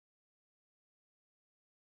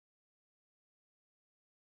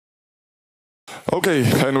Okay,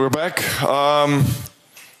 and we're back.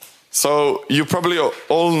 So you probably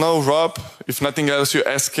all know Rob. If nothing else, you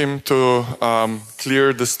ask him to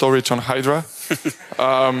clear the storage on Hydra.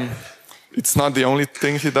 It's not the only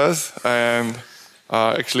thing he does, and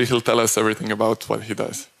actually he'll tell us everything about what he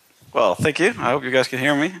does. Well, thank you. I hope you guys can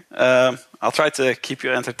hear me. I'll try to keep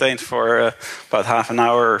you entertained for about half an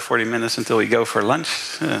hour or 40 minutes until we go for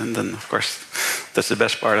lunch. And then, of course, that's the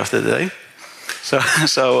best part of the day.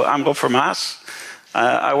 So I'm Rob Vermaas.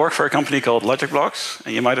 I work for a company called LogicBlox.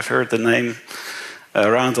 And you might have heard the name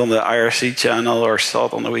around on the IRC channel or saw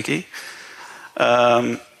it on the wiki.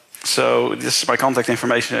 So this is my contact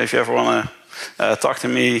information. If you ever want to talk to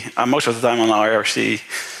me, I'm most of the time on IRC.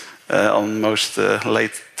 On most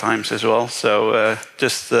late times as well. So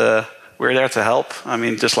we're there to help. I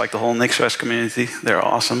mean, just like the whole NixOS community, they're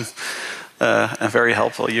awesome and very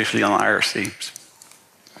helpful, usually on IRC.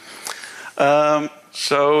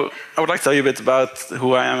 So I would like to tell you a bit about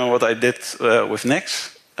who I am and what I did with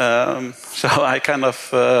Nix. So I kind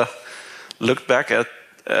of looked back at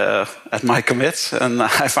my commits, and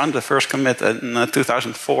I found the first commit in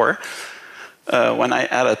 2004. When I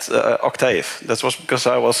added Octave. That was because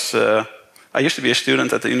I used to be a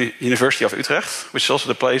student at the University of Utrecht, which is also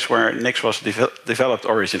the place where Nix was developed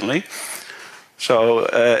originally. So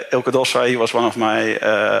Ilke Dolstra, he was one of my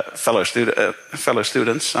fellow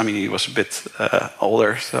students. I mean, he was a bit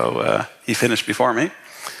older, so he finished before me.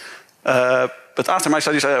 But after my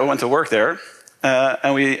studies, I went to work there. And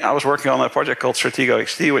I was working on a project called Stratego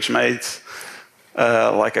XT, which made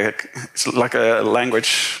like a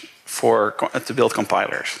language to build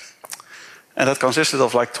compilers. And that consisted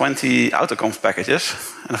of like 20 autoconf packages.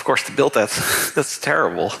 And of course, to build that, that's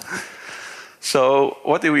terrible. So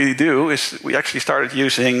what did we do is we actually started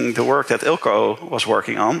using the work that Ilko was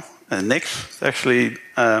working on, and Nix, to actually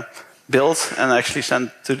build and actually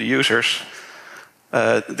send to the users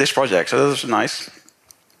this project. So that was nice.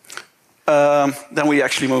 Then we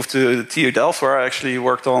actually moved to the TU Delft, where I actually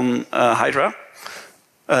worked on Hydra.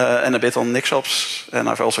 And a bit on NixOps, and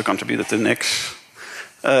I've also contributed to Nix.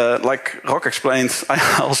 Like Rock explained,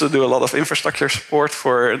 I also do a lot of infrastructure support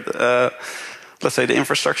for, let's say, the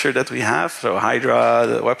infrastructure that we have. So Hydra,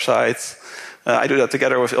 the website. I do that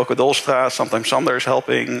together with Ilke Dolstra. Sometimes Sander is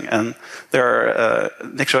helping, and there are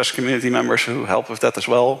NixOS community members who help with that as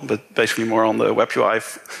well, but basically more on the web UI,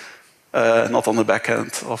 not on the back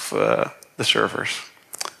end of the servers.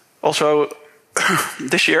 Also,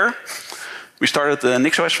 this year, we started the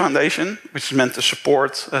NixOS Foundation, which is meant to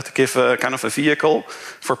support, to give a kind of a vehicle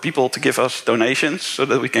for people to give us donations so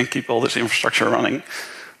that we can keep all this infrastructure running.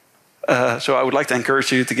 So I would like to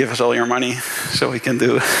encourage you to give us all your money so we can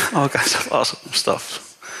do all kinds of awesome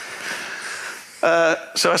stuff.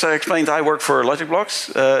 So as I explained, I work for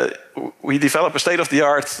LogicBlox. We develop a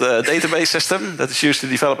state-of-the-art database system that is used to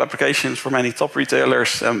develop applications for many top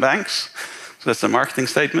retailers and banks. So that's the marketing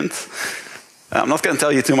statement. I'm not going to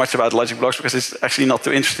tell you too much about LogicBlox because it's actually not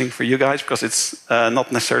too interesting for you guys, because it's not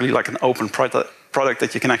necessarily like an open product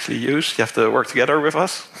that you can actually use. You have to work together with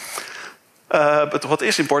us. But what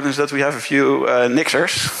is important is that we have a few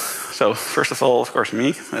Nixers. So first of all, of course,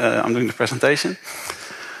 me. I'm doing the presentation.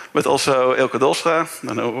 But also Ilke Dolstra. I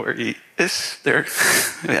don't know where he is. There.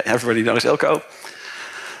 Yeah, everybody knows Ilko.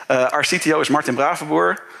 Our CTO is Martin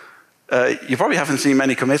Bravenboer. You probably haven't seen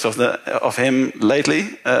many commits of him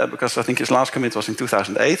lately, because I think his last commit was in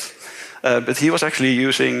 2008. But he was actually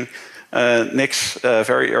using Nix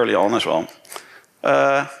very early on as well.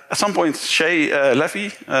 At some point, Shay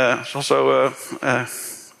Levy is also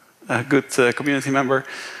a good community member.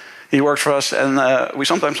 He works for us, and we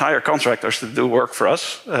sometimes hire contractors to do work for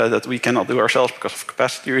us that we cannot do ourselves because of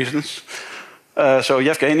capacity reasons. So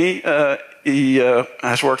Yevgeny, he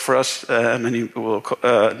has worked for us, and many people will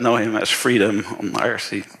know him as Freedom on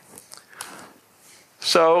IRC.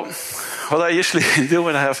 So what I usually do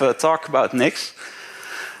when I have a talk about Nix,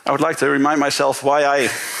 I would like to remind myself why I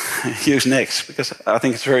use Nix, because I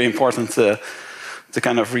think it's very important to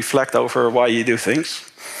kind of reflect over why you do things.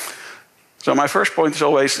 So my first point is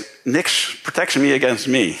always, Nix protects me against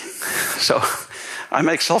me. So I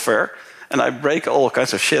make software, and I break all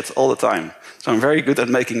kinds of shit all the time. So I'm very good at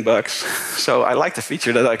making bugs. So I like the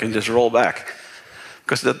feature that I can just roll back,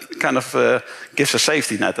 because that kind of gives a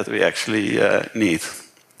safety net that we actually need.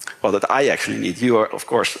 Well, that I actually need. You, are, of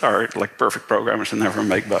course, are like perfect programmers and never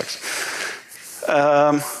make bugs.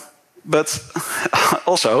 But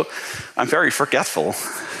also, I'm very forgetful.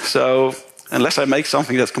 So unless I make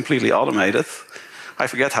something that's completely automated, I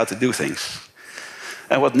forget how to do things.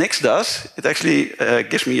 And what Nix does, it actually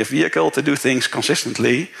gives me a vehicle to do things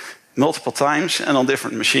consistently, multiple times, and on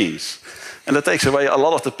different machines. And that takes away a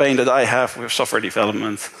lot of the pain that I have with software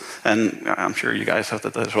development. And I'm sure you guys have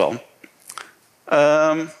that as well.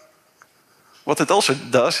 What it also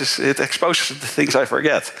does is it exposes the things I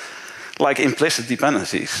forget, like implicit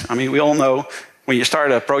dependencies. I mean, we all know when you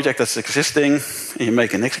start a project that's existing and you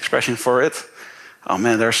make a Nix expression for it, oh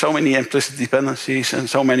man, there are so many implicit dependencies and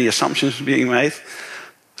so many assumptions being made.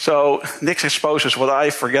 So Nix exposes what I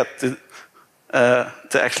forget to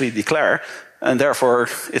actually declare, and therefore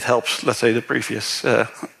it helps, let's say, the previous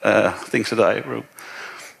things that I wrote.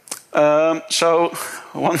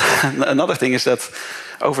 Another thing is that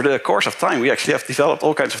over the course of time, we actually have developed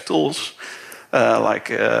all kinds of tools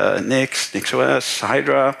like Nix, NixOS,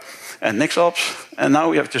 Hydra, and NixOps. And now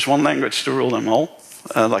we have just one language to rule them all,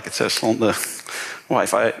 like it says on the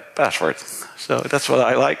Wi-Fi password. So that's what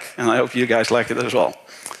I like, and I hope you guys like it as well.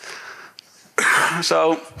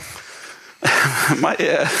 So my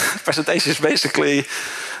presentation is basically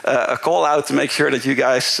a call out to make sure that you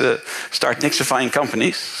guys start Nixifying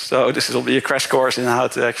companies. So this will be a crash course in how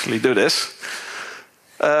to actually do this.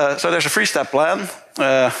 So there's a 3-step plan.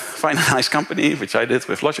 Find a nice company, which I did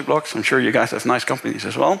with LogicBlox. I'm sure you guys have nice companies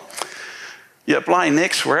as well. You apply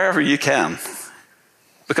Nix wherever you can.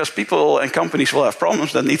 Because people and companies will have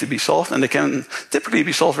problems that need to be solved, and they can typically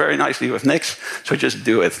be solved very nicely with Nix, so just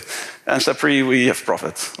do it. And step 3, we have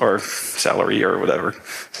profit, or salary, or whatever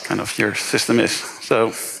kind of your system is.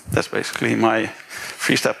 So that's basically my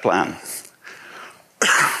 3-step plan.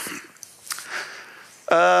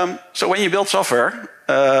 So when you build software,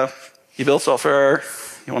 you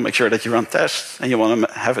want to make sure that you run tests, and you want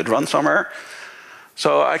to have it run somewhere.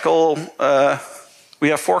 So we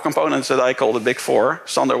have 4 components that I call the big 4.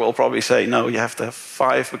 Sander will probably say, no, you have to have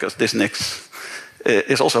 5, because this Nix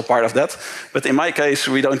is also part of that. But in my case,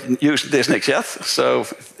 we don't use this Nix yet, so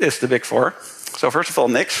it's the big 4. So first of all,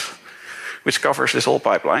 Nix, which covers this whole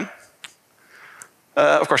pipeline.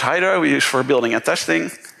 Of course, Hydra we use for building and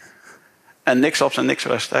testing. And NixOps and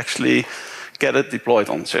NixOS to actually get it deployed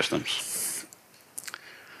on systems.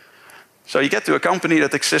 So you get to a company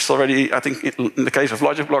that exists already. I think in the case of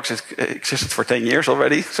LogicBlox, it existed for 10 years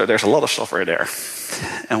already. So there's a lot of software there.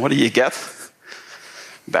 And what do you get?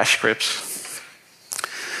 Bash scripts.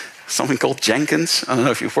 Something called Jenkins. I don't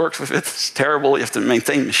know if you've worked with it. It's terrible. You have to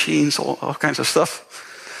maintain machines, all kinds of stuff.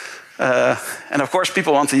 And of course,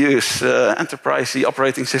 people want to use enterprise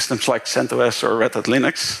operating systems like CentOS or Red Hat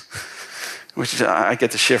Linux, which I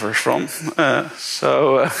get the shivers from.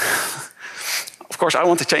 Of course, I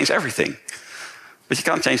want to change everything. But you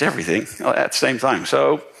can't change everything at the same time.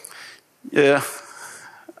 So, yeah.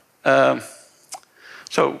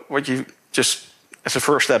 So what you just, as a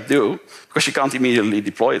first step, do, because you can't immediately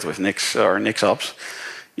deploy it with Nix or NixOps,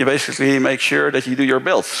 you basically make sure that you do your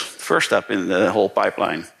builds. First step in the whole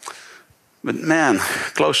pipeline. But man,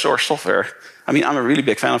 closed source software. I mean, I'm a really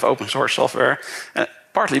big fan of open source software.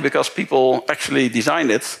 Partly because people actually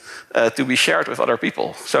designed it to be shared with other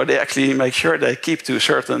people. So they actually make sure they keep to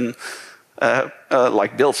certain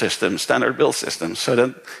like build systems, standard build systems. So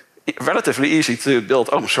then it's relatively easy to build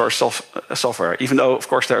open source software, even though, of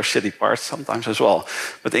course, there are shitty parts sometimes as well.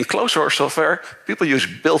 But in closed source software, people use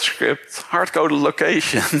build script, hard-coded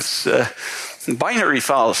locations, binary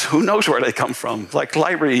files. Who knows where they come from? Like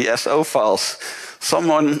library SO files.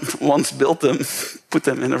 Someone once built them, put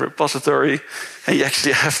them in a repository, and you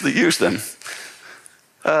actually have to use them.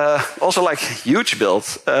 Also, like huge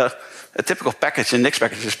builds. A typical package in Nix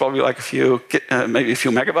package is probably like maybe a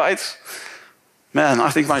few megabytes. Man,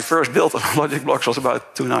 I think my first build of LogicBlox was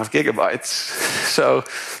about 2.5 gigabytes. So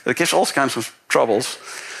it gives all kinds of troubles.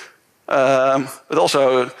 But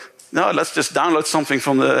also, no, let's just download something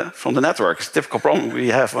from the network. It's a typical problem we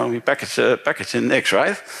have when we package in Nix,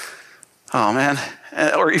 right? Oh man,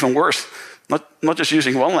 or even worse, not just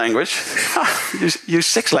using one language, use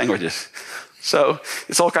 6 languages. So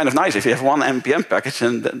it's all kind of nice if you have one NPM package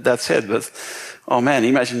and that's it. But oh man,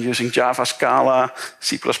 imagine using Java, Scala,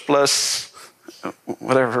 C++,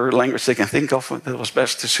 whatever language they can think of that was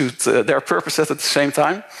best to suit their purposes at the same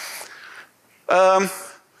time.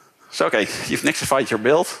 So okay, you've Nixified your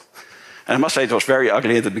build. And I must say it was very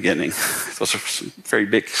ugly at the beginning. It was a very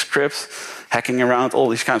big script, hacking around all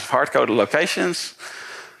these kinds of hard-coded locations.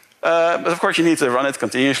 But of course you need to run it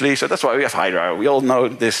continuously, so that's why we have Hydra. We all know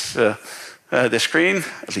this screen,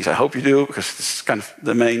 at least I hope you do, because it's kind of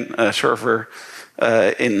the main server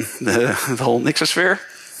in the whole Nixosphere.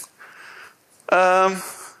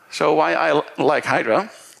 So why I like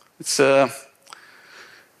Hydra? It's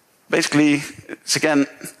basically, again,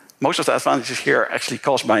 most of the advantages here are actually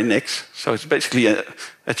caused by Nix. So it's basically a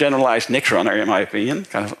generalized Nix runner, in my opinion.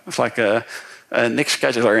 Kind of, it's like a Nix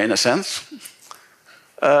scheduler in a sense.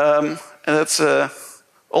 and that's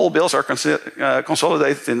all builds are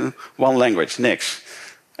consolidated in one language, Nix.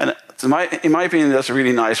 And in my opinion, that's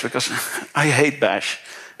really nice because I hate Bash.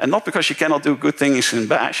 And not because you cannot do good things in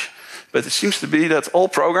Bash, but it seems to be that all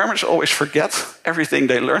programmers always forget everything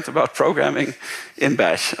they learned about programming in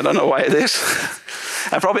Bash. I don't know why it is.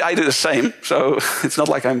 And probably I do the same, so it's not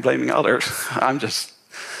like I'm blaming others. I'm just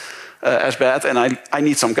as bad, and I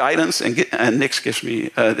need some guidance, and Nix gives me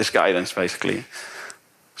this guidance, basically.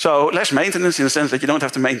 So less maintenance in the sense that you don't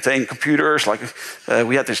have to maintain computers. Like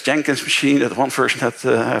we had this Jenkins machine that one version had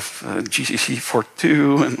to have GCC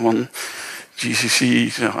 4.2 and one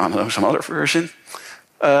GCC, I don't know, some other version.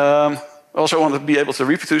 Also want to be able to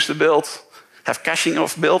reproduce the build, have caching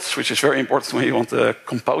of builds, which is very important when you want to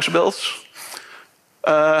compose builds.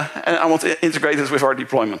 And I want to integrate it with our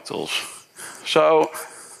deployment tools. So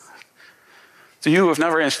to you who have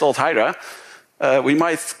never installed Hydra, we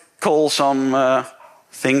might call some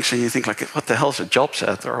things and you think like, what the hell is a job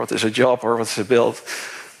set? Or what is a job? Or what's a build?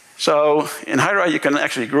 So in Hydra, you can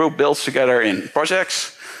actually group builds together in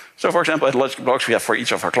projects. So for example, at LogicBlox, we have for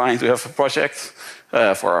each of our clients, we have a project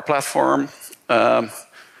for our platform. And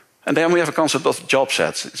then we have a concept of job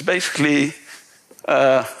sets. It's basically,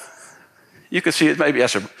 you could see it maybe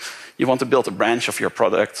as you want to build a branch of your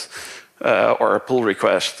product or a pull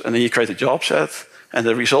request, and then you create a job set, and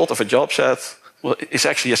the result of a job set is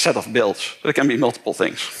actually a set of builds. But it can be multiple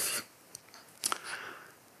things.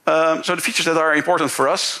 So the features that are important for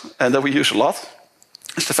us, and that we use a lot,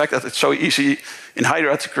 is the fact that it's so easy in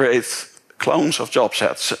Hydra to create clones of job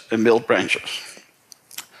sets and build branches.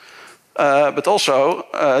 But also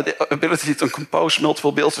the ability to compose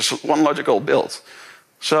multiple builds as one logical build.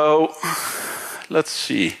 So let's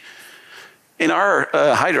see. In our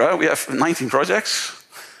Hydra, we have 19 projects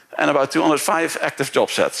and about 205 active job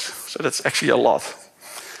sets. So that's actually a lot.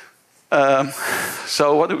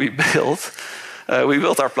 So what do we build? We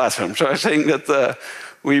built our platform. So I was saying that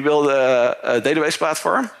we build a database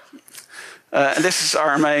platform. And this is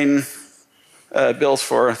our main build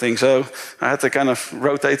for things. So I had to kind of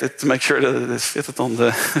rotate it to make sure that it is fitted on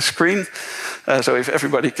the screen. So if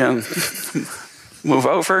everybody can move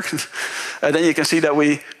over, then you can see that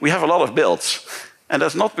we have a lot of builds. And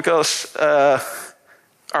that's not because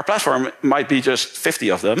our platform might be just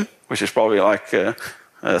 50 of them, which is probably like a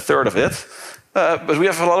third of it. But we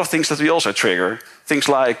have a lot of things that we also trigger. Things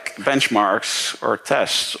like benchmarks or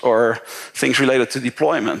tests or things related to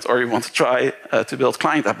deployment, or you want to try to build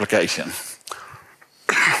client application.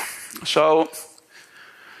 So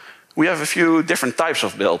we have a few different types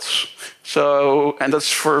of builds. So, and that's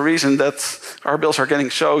for a reason that our builds are getting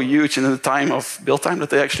so huge in the time of build time that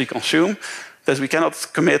they actually consume, that we cannot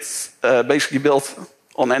commit, basically build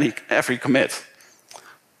on every commit.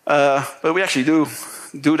 But we actually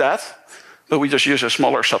do that, but we just use a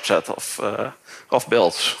smaller subset of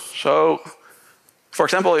builds. So, for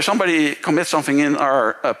example, if somebody commits something in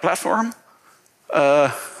our platform,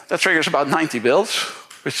 that triggers about 90 builds,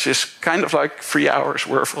 which is kind of like 3 hours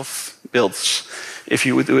worth of builds if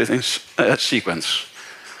you would do it in sequence.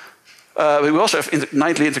 We also have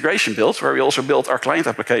nightly integration builds, where we also build our client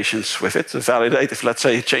applications with it to validate if, let's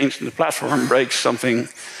say, a change in the platform breaks something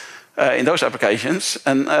in those applications.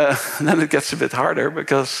 And then it gets a bit harder,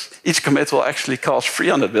 because each commit will actually cost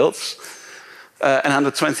 300 builds and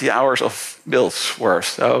 120 hours of builds worth.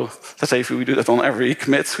 So let's say if we do that on every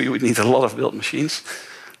commit, we would need a lot of build machines.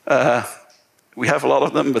 We have a lot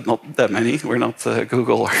of them, but not that many. We're not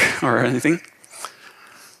Google or anything.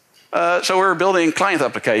 So we're building client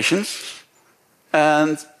applications.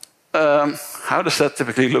 And how does that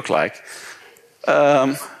typically look like?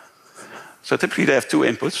 So typically they have two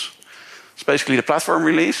inputs. It's basically the platform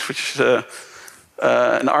release, which is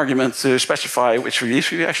an argument to specify which release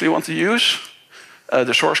we actually want to use.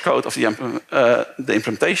 The source code of the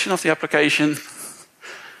implementation of the application.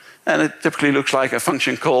 And it typically looks like a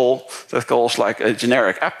function call that calls like a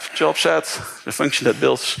generic app job set, the function that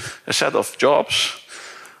builds a set of jobs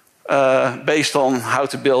based on how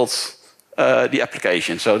to build the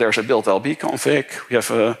application. So there's a build LB config. We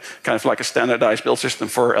have a kind of like a standardized build system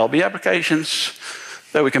for LB applications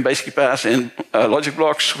that we can basically pass in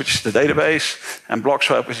LogicBlox, which is the database, and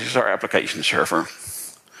BloxWeb, which is our application server.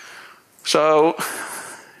 So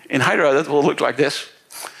in Hydra, that will look like this.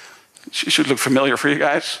 It should look familiar for you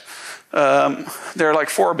guys. There are like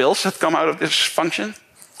 4 builds that come out of this function.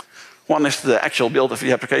 One is the actual build of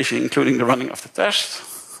the application, including the running of the test.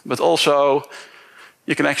 But also,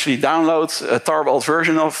 you can actually download a tarballed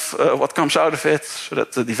version of what comes out of it, so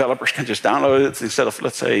that the developers can just download it instead of,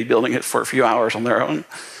 let's say, building it for a few hours on their own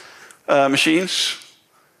machines.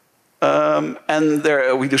 And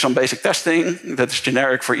there we do some basic testing that is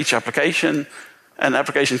generic for each application. And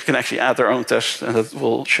applications can actually add their own tests, and that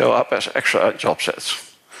will show up as extra job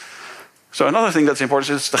sets. So another thing that's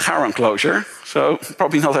important is the Charon closure. So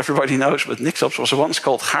probably not everybody knows, but NixOps was once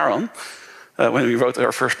called Charon when we wrote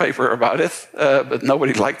our first paper about it. But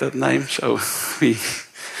nobody liked that name, so we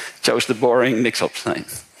chose the boring NixOps name.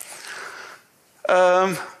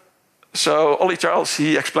 So Ollie Charles,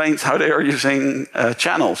 he explained how they are using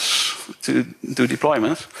channels to do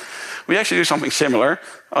deployments. We actually do something similar,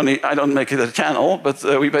 only I don't make it a channel, but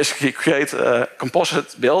we basically create a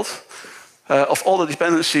composite build of all the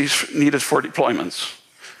dependencies needed for deployments.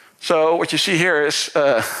 So what you see here is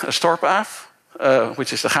a store path,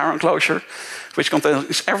 which is the Charon closure, which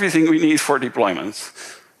contains everything we need for deployment.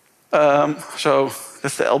 So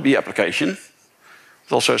that's the LB application.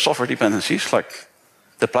 There's also software dependencies like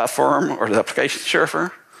the platform or the application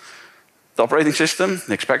server, the operating system,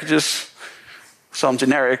 Nix packages, some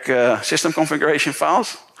generic system configuration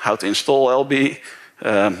files, how to install LB,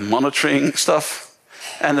 monitoring stuff,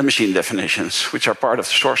 and the machine definitions, which are part of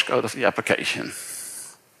the source code of the application.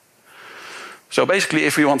 So basically,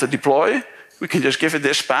 if we want to deploy, we can just give it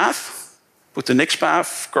this path, put the Nix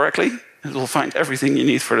path correctly, and it will find everything you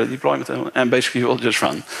need for the deployment, and basically it will just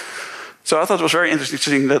run. So I thought it was very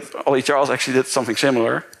interesting that Ollie Charles actually did something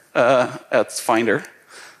similar at Finder.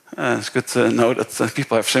 It's good to know that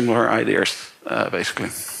people have similar ideas, basically.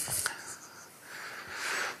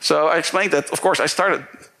 So I explained that, of course, I started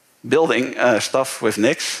building stuff with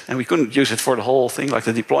Nix, and we couldn't use it for the whole thing, like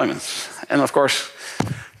the deployments. And of course,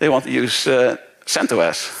 they want to use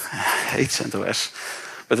CentOS. I hate CentOS.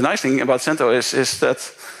 But the nice thing about CentOS is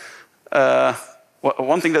that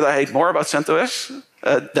one thing that I hate more about CentOS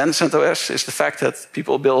than CentOS is the fact that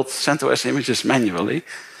people build CentOS images manually.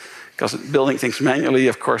 Because building things manually,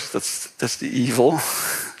 of course, that's the evil.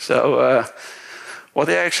 So what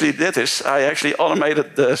I actually did is I actually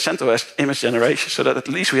automated the CentOS image generation so that at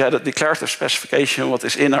least we had a declarative specification what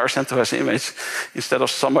is in our CentOS image, instead of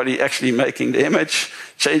somebody actually making the image,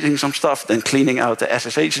 changing some stuff, then cleaning out the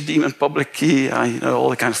SSH daemon public key, all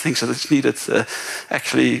the kinds of things that is needed to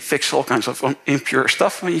actually fix all kinds of impure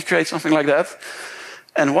stuff when you create something like that.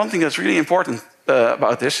 And one thing that's really important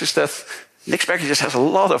about this is that Nix packages has a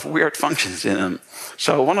lot of weird functions in them.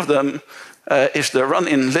 So one of them is the run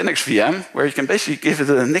in Linux VM, where you can basically give it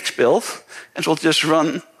a Nix build, and it will just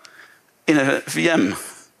run in a VM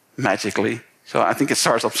magically. So I think it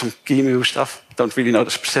starts up some QEMU stuff. Don't really know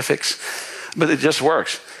the specifics, but it just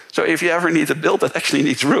works. So if you ever need a build that actually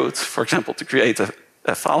needs root, for example, to create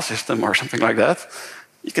a file system or something like that,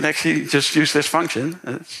 you can actually just use this function.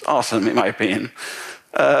 It's awesome, in my opinion.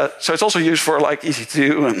 So it's also used for like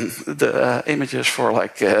EC2 and the images for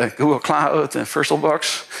like Google Cloud and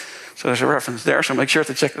VirtualBox. So there's a reference there. So make sure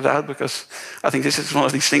to check it out, because I think this is one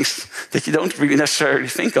of these things that you don't really necessarily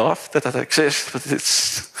think of that exists, but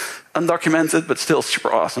it's undocumented, but still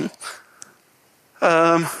super awesome.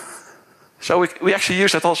 So we actually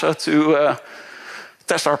use that also to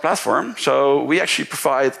test our platform. So we actually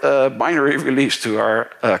provide a binary release to our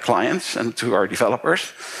clients and to our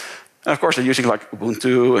developers. And of course, they're using like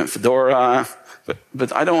Ubuntu and Fedora,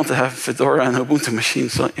 but I don't want to have Fedora and Ubuntu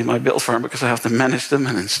machines in my build farm, because I have to manage them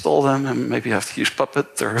and install them, and maybe I have to use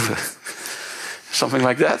Puppet or something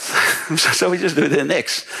like that. So we just do it in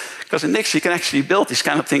Nix. Because in Nix, you can actually build these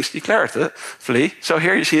kind of things declaratively. So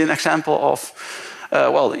here you see an example of,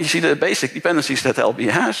 you see the basic dependencies that LB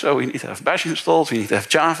has. So we need to have Bash installed, we need to have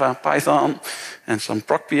Java, Python, and some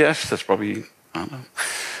procps. That's probably, I don't know,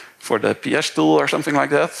 for the PS tool or something like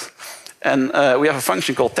that. And we have a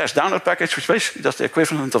function called test download package, which basically does the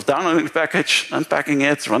equivalent of downloading the package, unpacking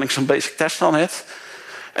it, running some basic tests on it.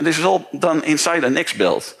 And this is all done inside a Nix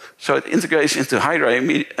build. So it integrates into Hydra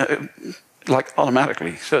like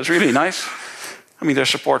automatically. So it's really nice. I mean,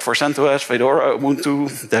 there's support for CentOS, Fedora, Ubuntu,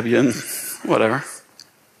 Debian, whatever.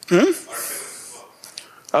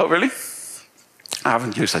 Oh, really? I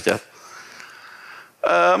haven't used that yet.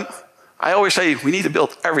 I always say we need to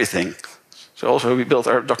build everything. So also we build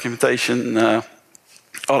our documentation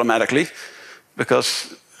automatically,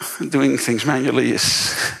 because doing things manually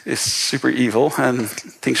is super evil, and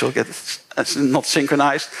things will get not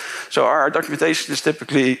synchronized. So our documentation is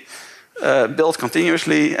typically built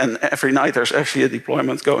continuously, and every night there's actually a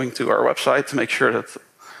deployment going to our website to make sure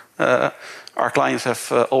that our clients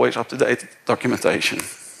have always up-to-date documentation.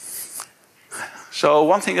 So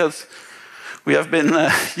one thing that we have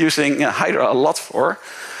been using Hydra a lot for,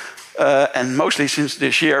 and mostly since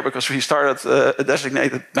this year, because we started a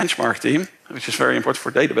designated benchmark team, which is very important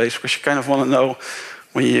for database, because you kind of want to know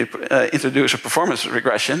when you introduce a performance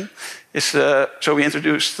regression is so we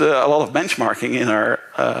introduced a lot of benchmarking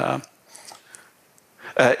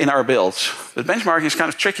in our builds. But benchmarking is kind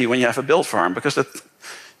of tricky when you have a build farm because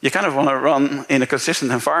you kind of want to run in a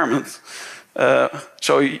consistent environment.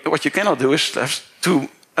 So what you cannot do is have two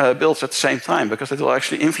builds at the same time because it will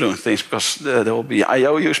actually influence things because there will be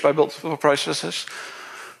I/O used by multiple processes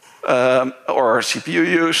or CPU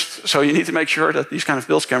used. So you need to make sure that these kind of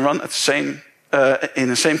builds can run at the same in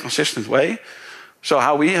the same consistent way. So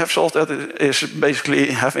how we have solved that is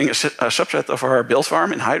basically having a subset of our build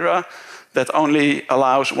farm in Hydra that only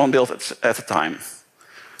allows one build at a time.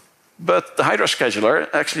 But the Hydra scheduler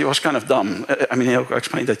actually was kind of dumb. I mean, I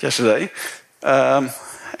explained that yesterday. And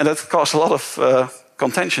that caused a lot of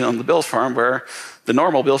contention on the build farm where the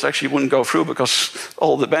normal builds actually wouldn't go through because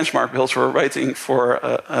all the benchmark builds were waiting for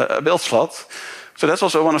a build slot. So that's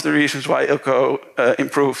also one of the reasons why Ilko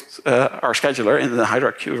improved our scheduler in the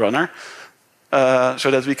Hydra queue runner,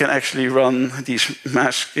 so that we can actually run these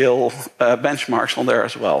mass scale benchmarks on there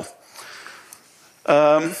as well.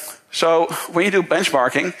 So when you do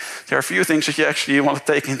benchmarking, there are a few things that you actually want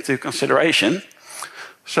to take into consideration.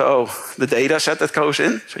 So the data set that goes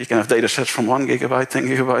in, so you can have data sets from 1 gigabyte, 10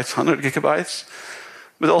 gigabytes, 100 gigabytes,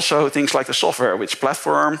 but also things like the software, which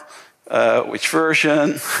platform, which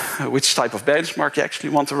version, which type of benchmark you actually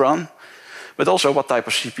want to run, but also what type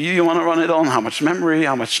of CPU you want to run it on, how much memory,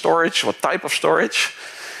 how much storage, what type of storage.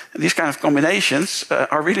 And these kind of combinations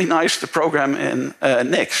are really nice to program in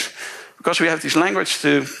Nix, because we have this language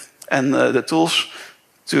and the tools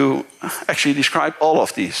to actually describe all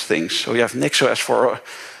of these things. So you have NixOS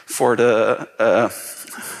for the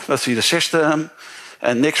let's see, the system,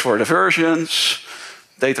 and Nix for the versions.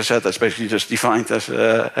 Dataset that's basically just defined as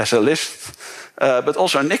a list, but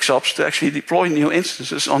also NixOps to actually deploy new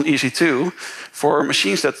instances on EC2 for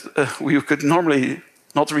machines that we could normally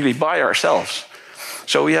not really buy ourselves.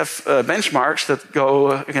 So we have benchmarks that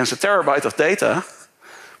go against a terabyte of data,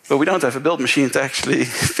 but we don't have a build machine to actually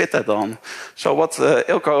fit that on. So what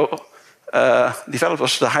Ilko developed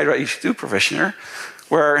was the Hydra EC2 provisioner,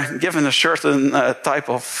 where given a certain type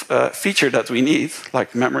of feature that we need,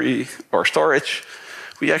 like memory or storage,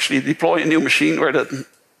 we actually deploy a new machine where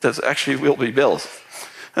that actually will be built.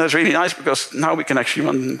 And that's really nice because now we can actually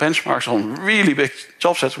run benchmarks on really big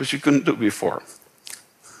job sets, which we couldn't do before.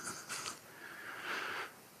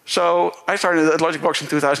 So I started at LogicBlox in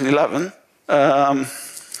 2011.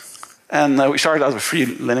 And we started out with 3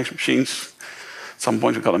 Linux machines. At some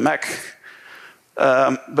point we got a Mac.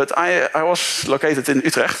 But I was located in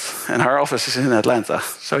Utrecht, and our office is in Atlanta.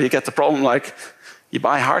 So you get the problem like, you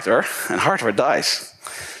buy hardware, and hardware dies.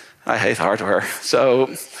 I hate hardware. So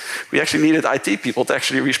we actually needed IT people to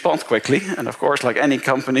actually respond quickly. And of course, like any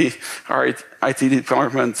company, our IT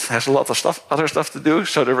department has a lot of other stuff to do.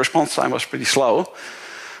 So the response time was pretty slow.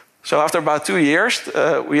 So after about 2 years,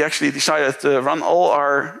 we actually decided to run all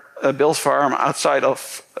our build farm outside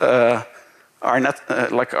of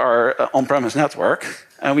our on-premise network.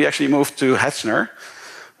 And we actually moved to Hetzner.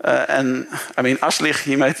 And I mean, Aslich,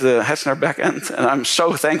 he made the Hetzner backend, and I'm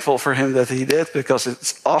so thankful for him that he did, because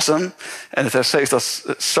it's awesome, and it has saved us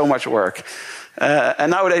so much work. And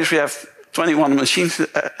nowadays we have 21 machines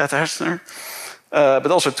at Hetzner,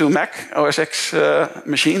 but also 2 Mac OS X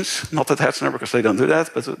machines, not at Hetzner because they don't do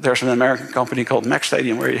that, but there's an American company called Mac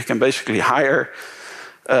Stadium where you can basically hire,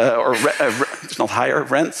 it's not hire,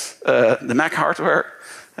 rent the Mac hardware,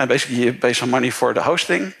 and basically you pay some money for the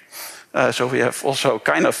hosting. So we have also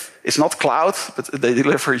kind of, it's not cloud, but they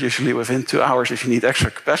deliver usually within 2 hours if you need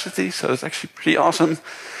extra capacity. So it's actually pretty awesome.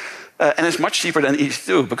 And it's much cheaper than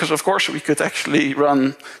EC2, because of course we could actually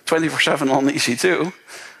run 24/7 on EC2,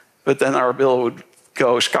 but then our bill would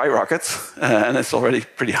go skyrocket, and it's already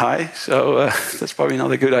pretty high. So that's probably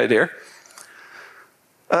not a good idea.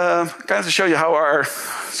 Kind of to show you how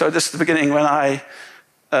so this is the beginning when I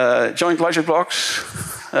joined LogicBlox.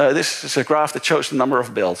 This is a graph that shows the number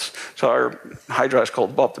of builds. So our Hydra is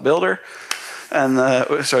called Bob the Builder. And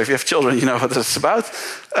so if you have children, you know what it's about.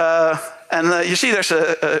 And you see there's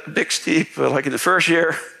a big steep, like in the first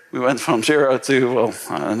year, we went from 0 to, well,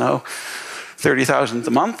 I don't know, 30,000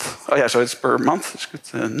 a month. Oh yeah, so it's per month, it's good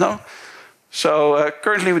to know. So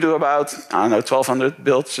currently we do about, I don't know, 1,200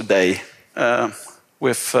 builds a day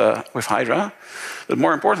with Hydra. But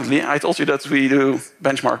more importantly, I told you that we do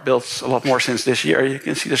benchmark builds a lot more since this year. You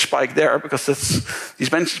can see the spike there, because these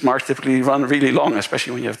benchmarks typically run really long,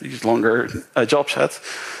 especially when you have these longer job sets.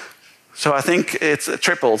 So I think it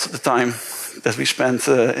tripled the time that we spent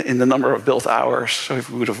in the number of build hours. So if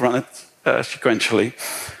we would have run it sequentially.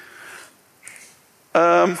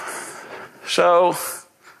 So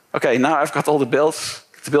Okay, now I've got all the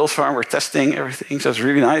build farm, we're testing everything, so it's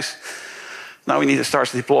really nice. Now we need to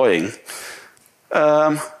start deploying.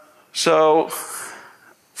 So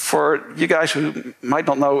for you guys who might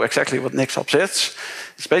not know exactly what NixOps is,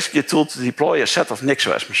 it's basically a tool to deploy a set of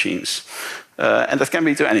NixOS machines. And that can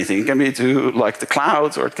be to anything. It can be to like the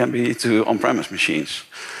cloud, or it can be to on-premise machines.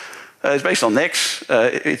 It's based on Nix.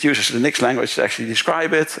 It uses the Nix language to actually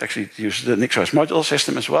describe it. Actually, it uses the NixOS module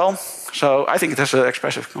system as well. So I think it has an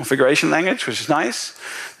expressive configuration language, which is nice.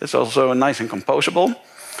 It's also nice and composable.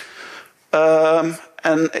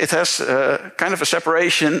 And it has kind of a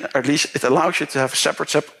separation, or at least it allows you to have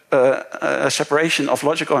a separation of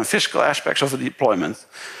logical and physical aspects of the deployment.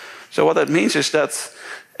 So what that means is that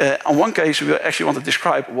on one case, we actually want to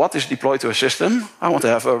describe what is deployed to a system. I want to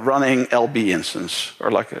have a running LB instance, or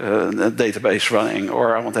like a database running,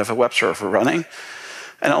 or I want to have a web server running.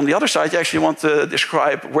 And on the other side, you actually want to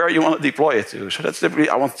describe where you want to deploy it to. So that's typically,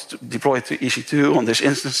 I want to deploy it to EC2 on this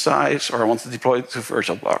instance size, or I want to deploy it to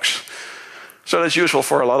VirtualBox. So that's useful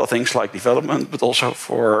for a lot of things like development, but also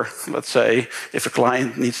for, let's say, if a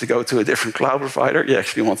client needs to go to a different cloud provider, you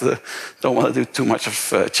actually don't want to do too much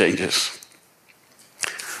of changes.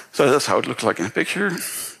 So that's how it looks like in a picture.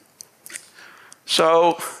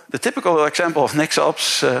 So the typical example of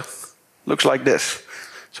NixOps looks like this.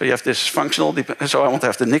 So you have this functional, so I want to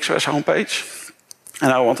have the NixOS homepage,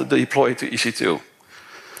 and I want to deploy it to EC2.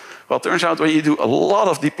 Well, it turns out when you do a lot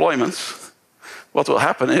of deployments, what will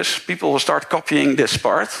happen is people will start copying this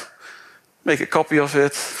part, make a copy of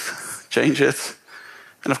it, change it.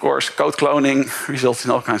 And of course, code cloning results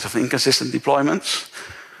in all kinds of inconsistent deployments.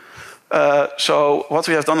 So what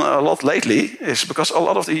we have done a lot lately is, because a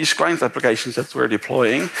lot of these client applications that we're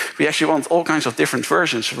deploying, we actually want all kinds of different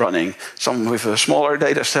versions running. Some with a smaller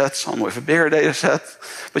data set, some with a bigger data set.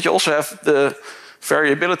 But you also have the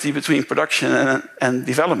variability between production and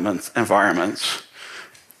development environments.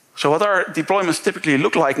 So what our deployments typically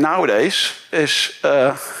look like nowadays is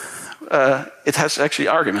it has actually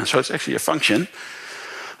arguments. So it's actually a function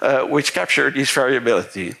which capture this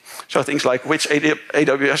variability. So things like which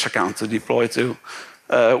AWS account to deploy to,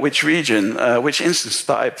 which region, which instance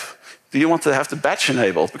type. Do you want to have the batch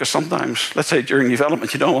enabled? Because sometimes, let's say during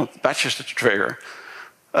development, you don't want batches to trigger.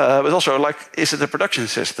 But also, like, is it a production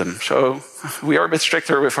system? So we are a bit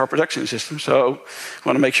stricter with our production system. So we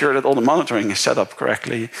want to make sure that all the monitoring is set up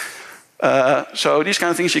correctly. So these kind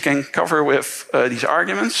of things you can cover with these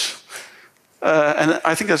arguments. And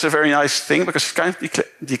I think that's a very nice thing, because it kind of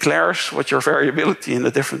declares what your variability in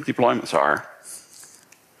the different deployments are,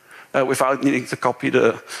 without needing to copy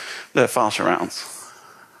the files around.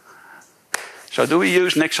 So do we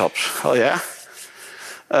use NixOps? Well, yeah.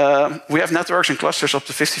 We have networks and clusters up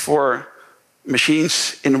to 54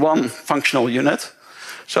 machines in one functional unit.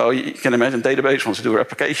 So you can imagine database wants to do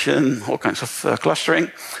replication, all kinds of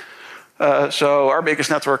clustering. So our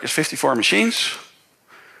biggest network is 54 machines.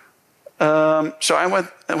 So I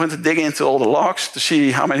went to dig into all the logs to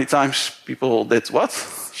see how many times people did what.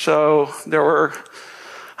 So there were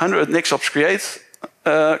 100 NixOps create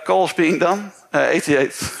calls being done,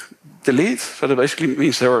 88 delete. So that basically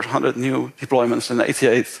means there were 100 new deployments and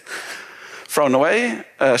 88 thrown away.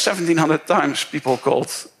 1,700 times people called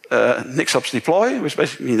NixOps deploy, which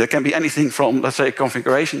basically means there can be anything from, let's say, a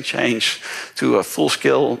configuration change to a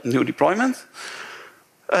full-scale new deployment.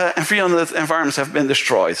 And 300 environments have been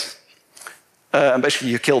destroyed. And basically,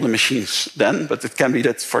 you kill the machines then, but it can be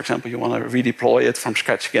that, for example, you want to redeploy it from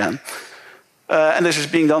scratch again. And this is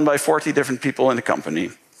being done by 40 different people in the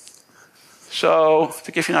company. So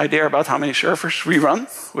to give you an idea about how many servers we run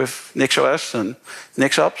with NixOS and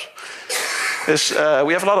NixOps, is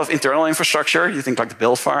we have a lot of internal infrastructure. You think like the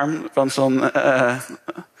build farm runs on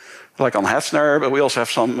like on Hetzner, but we also have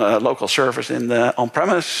some local servers in the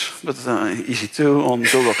on-premise, but EC2 on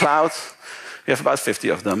Google Cloud. We have about 50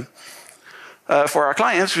 of them. For our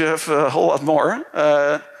clients, we have a whole lot more.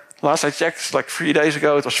 Last I checked, like 3 days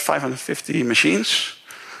ago, it was 550 machines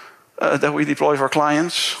that we deploy for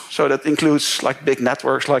clients. So that includes like big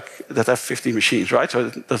networks like that have 50 machines, right? So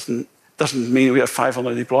it doesn't mean we have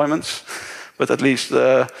 500 deployments, but at least,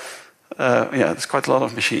 yeah, it's quite a lot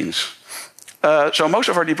of machines. So most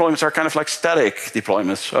of our deployments are kind of like static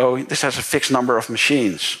deployments. So this has a fixed number of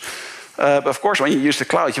machines. But of course, when you use the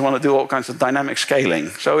cloud, you want to do all kinds of dynamic scaling.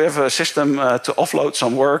 So we have a system to offload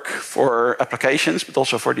some work for applications, but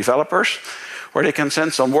also for developers, where they can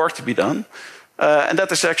send some work to be done. And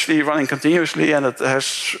that is actually running continuously, and it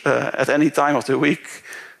has, at any time of the week,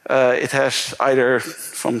 it has either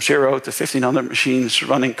from 0 to 1,500 machines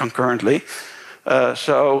running concurrently.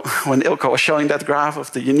 So when Ilko was showing that graph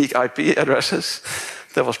of the unique IP addresses,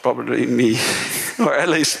 that was probably me or at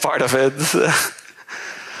least part of it.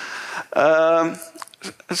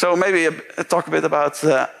 So maybe talk a bit about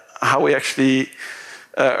how we actually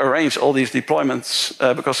arrange all these deployments,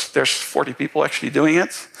 because there's 40 people actually doing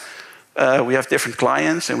it. We have different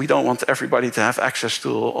clients, and we don't want everybody to have access to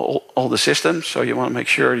all the systems. So you want to make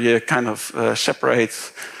sure you kind of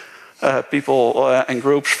separate people and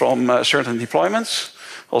groups from certain deployments.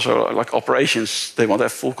 Also, like operations, they want to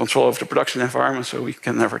have full control of the production environment, so we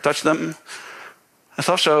can never touch them. And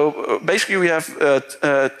stuff. So basically, we have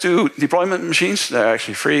 2 deployment machines. They're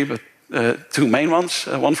actually free, but 2 main ones,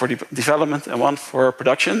 one for development and one for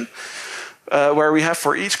production, where we have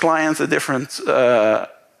for each client a different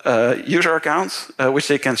user account, which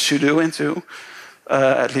they can sudo into,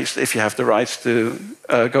 at least if you have the rights to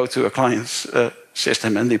go to a client's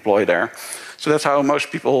system and deploy there. So that's how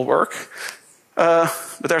most people work.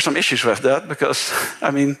 But there are some issues with that, because,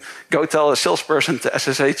 I mean, go tell a salesperson to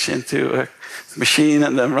SSH into a machine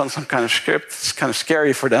and then run some kind of script. It's kind of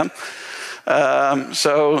scary for them.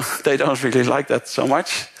 So they don't really like that so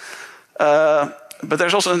much. But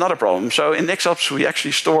there's also another problem. So in NixOps, we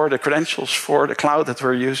actually store the credentials for the cloud that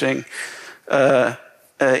we're using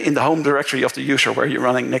in the home directory of the user where you're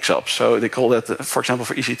running NixOps. So they call that, for example,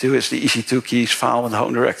 for EC2, it's the EC2 keys file in the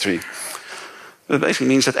home directory. That basically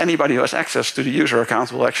means that anybody who has access to the user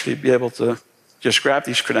account will actually be able to just grab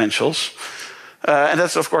these credentials. And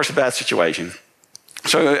that's, of course, a bad situation.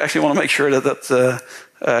 So I actually want to make sure that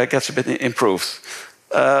that gets a bit improved.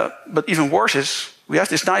 But even worse is, we have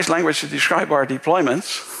this nice language to describe our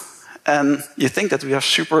deployments, and you think that we have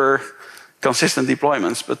super consistent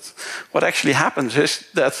deployments, but what actually happens is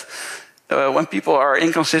that when people are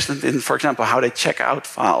inconsistent in, for example, how they check out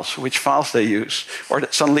files, which files they use, or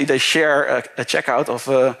that suddenly they share a checkout of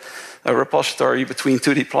a repository between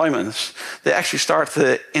 2 deployments, they actually start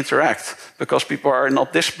to interact because people are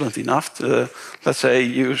not disciplined enough to, let's say,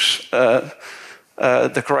 use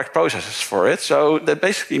the correct processes for it. So that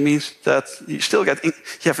basically means that you still get, you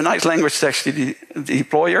have a nice language to actually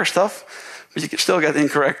deploy your stuff, but you can still get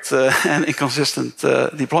incorrect and inconsistent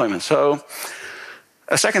deployment. So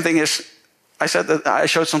a second thing is, I said that I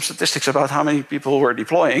showed some statistics about how many people were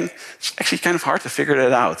deploying. It's actually kind of hard to figure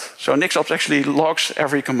that out. So NixOps actually logs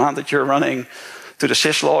every command that you're running to the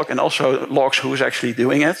syslog and also logs who is actually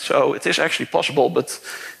doing it. So it is actually possible, but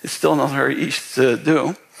it's still not very easy to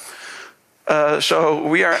do. So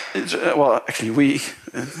we are, well, actually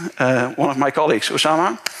one of my colleagues,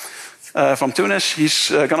 Osama, from Tunis, he's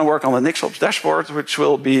going to work on the NixOps dashboard, which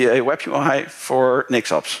will be a web UI for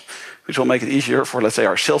NixOps, which will make it easier for, let's say,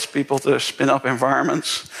 our salespeople to spin up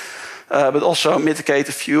environments, but also mitigate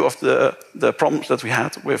a few of the problems that we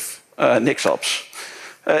had with NixOps.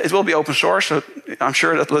 It will be open source, so I'm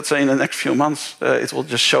sure that, let's say, in the next few months, it will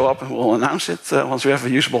just show up and we'll announce it once we have a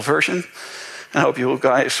usable version. I hope you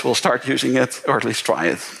guys will start using it, or at least try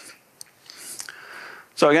it.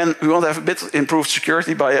 So again, we want to have a bit improved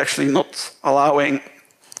security by actually not allowing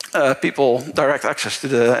people direct access to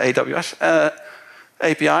the AWS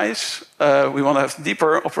APIs. We want to have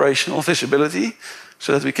deeper operational visibility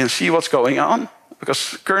so that we can see what's going on.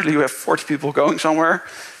 Because currently we have 40 people going somewhere.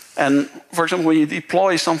 And for example, when you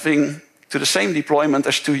deploy something to the same deployment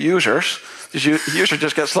as 2 users, the user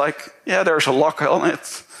just gets like, yeah, there's a lock on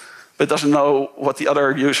it, but doesn't know what the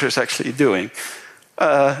other user is actually doing.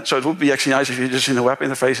 So it would be actually nice if you just in the web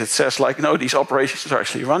interface, it says like, no, these operations are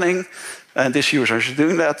actually running, and this user is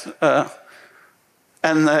doing that.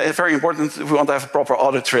 And it's very important, we want to have a proper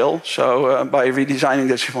audit trail. So by redesigning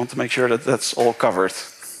this, we want to make sure that that's all covered.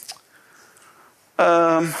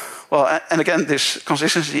 Well, and again, this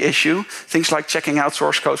consistency issue, things like checking out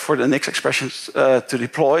source code for the Nix expressions to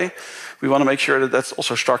deploy, we want to make sure that that's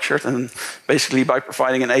also structured. And basically by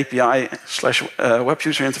providing an API/web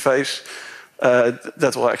user interface,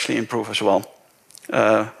 that will actually improve as well.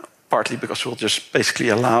 Partly because we'll just basically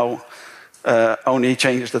allow only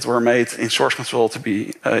changes that were made in source control to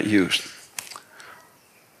be used.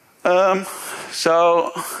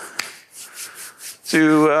 So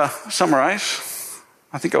to summarize,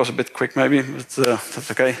 I think I was a bit quick maybe, but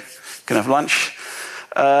that's okay. You can have lunch.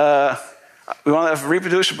 We want to have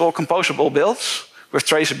reproducible, composable builds with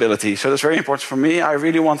traceability. So that's very important for me. I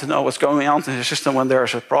really want to know what's going on in the system when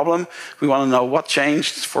there's a problem. We want to know what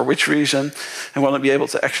changed, for which reason, and want to be able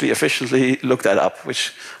to actually efficiently look that up,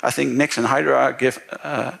 which I think Nix and Hydra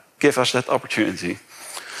give us that opportunity.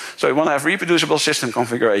 So we want to have reproducible system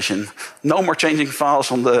configuration. No more changing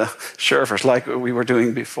files on the servers like we were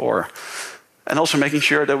doing before. And also making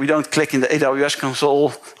sure that we don't click in the AWS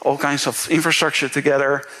console all kinds of infrastructure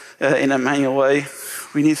together in a manual way.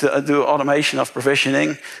 We need to do automation of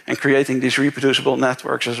provisioning and creating these reproducible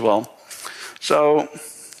networks as well. So I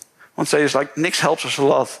want to say is like Nix helps us a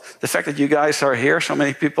lot. The fact that you guys are here, so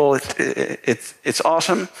many people, it's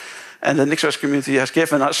awesome. And the NixOps community has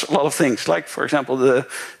given us a lot of things, like, for example, the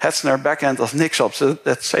Hetzner backend of NixOps.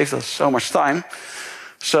 That saved us so much time.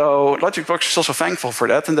 So LogicBlox is also thankful for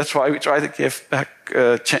that, and that's why we try to give back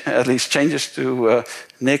at least changes to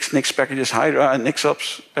Nix packages, Hydra, and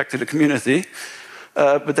NixOps back to the community.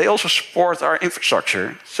 But they also support our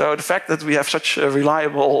infrastructure. So the fact that we have such a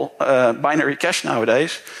reliable binary cache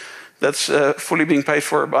nowadays, that's fully being paid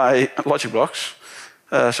for by LogicBlox.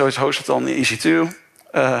 So it's hosted on the EC2,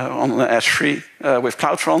 on the S3 with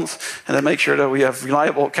CloudFront, and then make sure that we have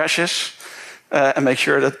reliable caches and make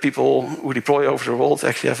sure that people who deploy over the world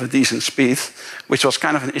actually have a decent speed, which was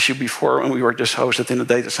kind of an issue before when we were just hosted in the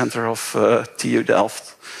data center of TU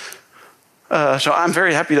Delft. So I'm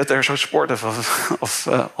very happy that they're so supportive of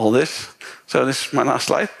all this. So this is my last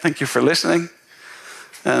slide. Thank you for listening.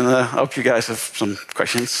 And I hope you guys have some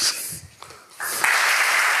questions.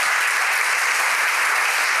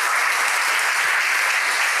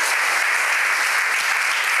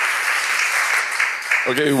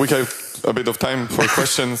 Okay, we have a bit of time for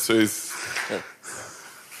questions.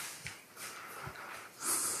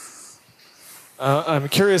 I'm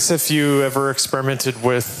curious if you ever experimented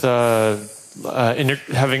with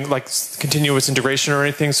having like continuous integration or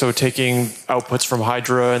anything, so taking outputs from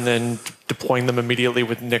Hydra and then deploying them immediately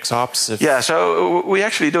with NixOps. Yeah, so we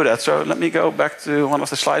actually do that. So let me go back to one of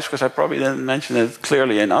the slides because I probably didn't mention it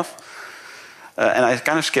clearly enough. And I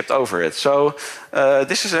kind of skipped over it. So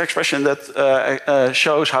this is an expression that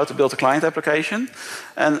shows how to build a client application.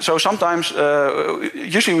 And so sometimes,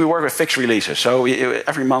 usually we work with fixed releases. So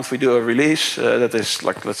every month we do a release that is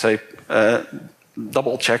like, let's say,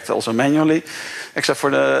 double checked also manually, except for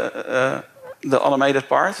the automated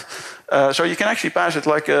part. So you can actually pass it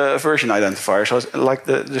like a version identifier, so it's like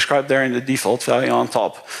described there in the default value on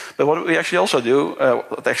top. But what we actually also do,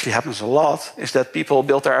 what actually happens a lot, is that people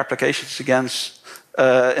build their applications against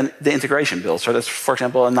the integration build. So that's, for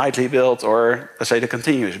example, a nightly build or, let's say, the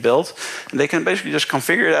continuous build. And they can basically just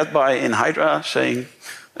configure that by, in Hydra, saying,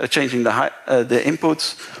 changing the input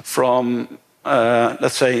from,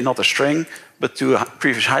 let's say, not a string, but to a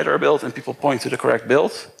previous Hydra build, and people point to the correct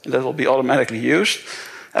build, and that will be automatically used.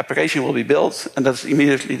 Application will be built, and that's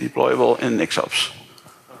immediately deployable in NixOps.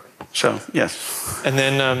 So, yes. And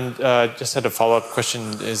then just had a follow-up question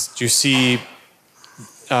is, do you see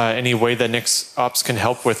any way that NixOps can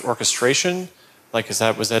help with orchestration? Like,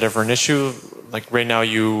 was that ever an issue? Like right now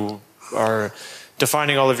you are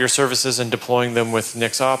defining all of your services and deploying them with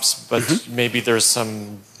NixOps, but maybe there's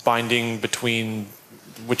some binding between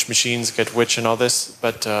which machines get which and all this,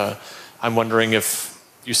 but I'm wondering if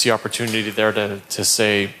you see opportunity there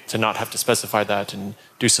to not have to specify that and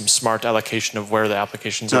do some smart allocation of where the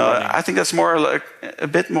applications are running. I think that's more like a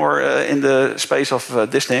bit more in the space of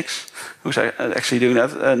Disnix, who's actually doing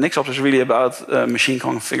that. NixOps is really about machine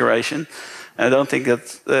configuration. And I don't think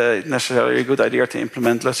that's necessarily a good idea to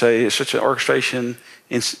implement, let's say, such an orchestration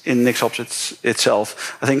in NixOps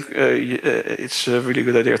itself. I think it's a really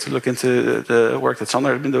good idea to look into the work that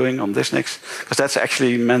Sander has been doing on Disnix, because that's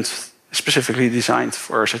actually meant specifically designed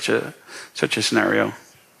for such a scenario.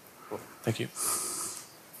 Cool. Thank you.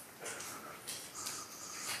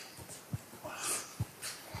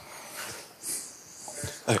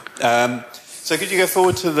 So could you go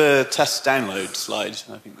forward to the test download slide?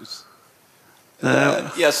 I think it's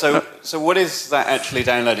So what is that actually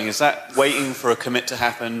downloading? Is that waiting for a commit to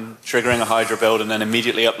happen, triggering a Hydra build, and then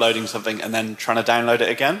immediately uploading something, and then trying to download it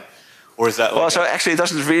again? Or is that? Well, so actually, it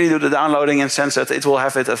doesn't really do the downloading in the sense that it will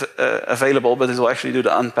have it available, but it will actually do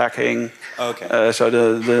the unpacking. Okay. So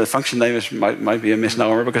the function name might be a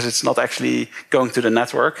misnomer because it's not actually going to the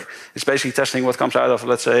network. It's basically testing what comes out of,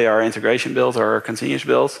 let's say, our integration build or our continuous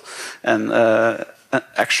build, and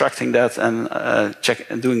extracting that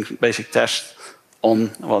and doing basic tests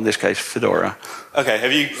on, well, in this case, Fedora. Okay.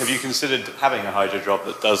 Have you considered having a Hydra job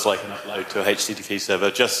that does like an upload to a HTTP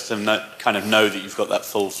server just to kind of know that you've got that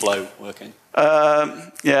full flow working?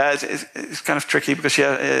 Yeah, it's kind of tricky because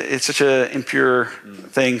it's such an impure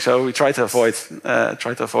thing. So we try to avoid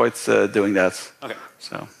doing that. Okay.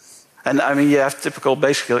 So, and I mean, you have typical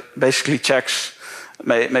basically checks.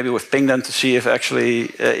 Maybe with Pingdom to see if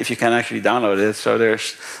if you can actually download it. So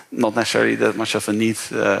there's not necessarily that much of a need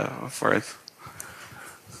for it.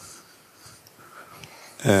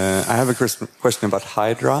 I have a question about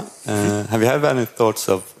Hydra. Have you had any thoughts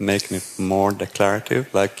of making it more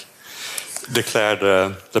declarative, like declare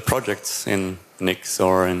the projects in Nix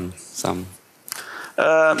or in some?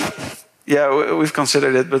 Yeah, we've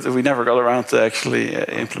considered it, but we never got around to actually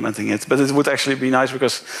implementing it. But it would actually be nice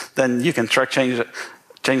because then you can track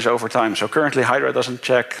change over time. So currently Hydra doesn't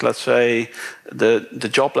check, let's say, the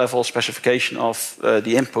job level specification of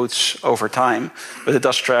the inputs over time, but it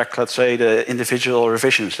does track, let's say, the individual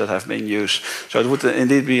revisions that have been used. So it would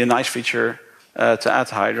indeed be a nice feature to add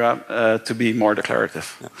Hydra to be more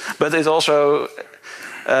declarative. Yeah. But it also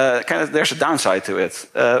there's a downside to it,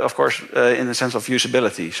 of course, in the sense of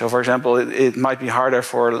usability. So, for example, it might be harder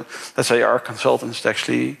for, let's say, our consultants to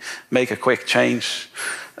actually make a quick change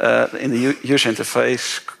in the user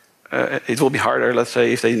interface. It will be harder, let's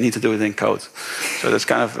say, if they need to do it in code. So that's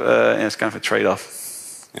it's kind of a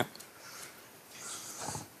trade-off. Yeah.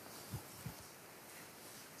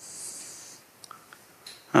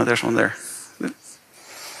 Oh, there's one there.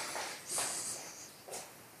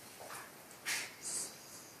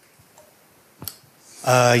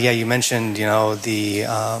 Yeah, you mentioned, the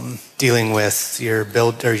dealing with your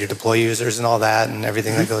build or your deploy users and all that, and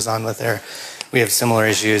everything that goes on with there. We have similar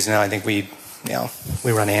issues. I think we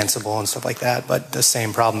run Ansible and stuff like that, but the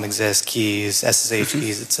same problem exists. Keys, SSH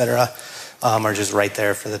keys, etc., are just right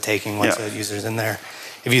there for the taking once the user's in there.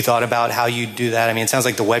 Have you thought about how you do that? I mean, it sounds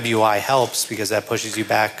like the web UI helps because that pushes you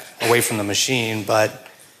back away from the machine, but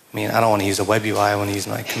I don't want to use a web UI. I want to use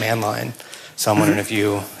my command line. So I'm wondering if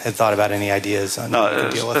you had thought about any ideas on how to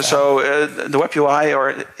deal with that. So the web UI,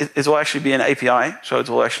 it will actually be an API. So it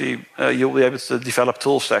will actually, you'll be able to develop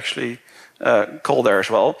tools to actually call there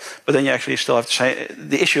as well. But then you actually still have to say,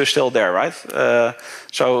 the issue is still there, right?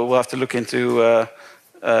 So we'll have to look into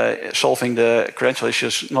solving the credential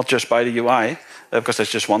issues, not just by the UI, because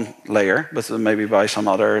that's just one layer, but maybe by some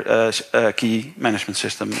other key management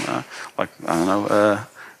system. Like, I don't know,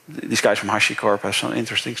 these guys from HashiCorp have some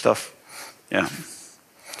interesting stuff. Yeah.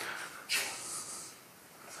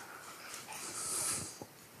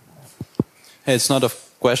 Hey, it's not a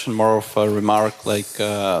question, more of a remark,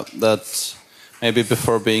 that maybe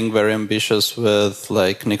before being very ambitious with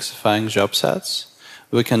Nixifying job sets,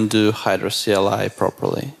 we can do Hydra CLI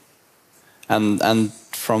properly, and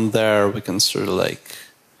from there we can sort of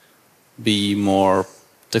be more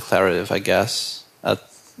declarative, I guess,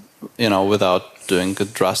 without doing a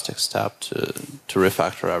drastic step to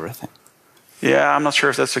refactor everything. Yeah, I'm not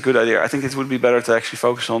sure if that's a good idea. I think it would be better to actually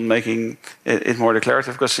focus on making it more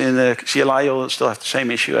declarative, because in the CLI you'll still have the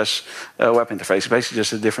same issue as a web interface. It's basically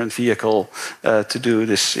just a different vehicle to do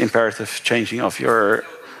this imperative changing of your... We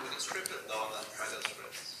can script it though and then try those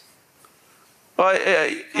scripts. Well,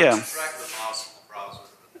 yeah. Track the mouse in the browser.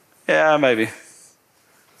 Yeah, maybe.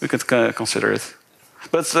 We could consider it.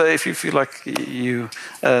 But if you feel like if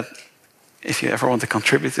you ever want to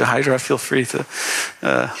contribute to Hydra, feel free to...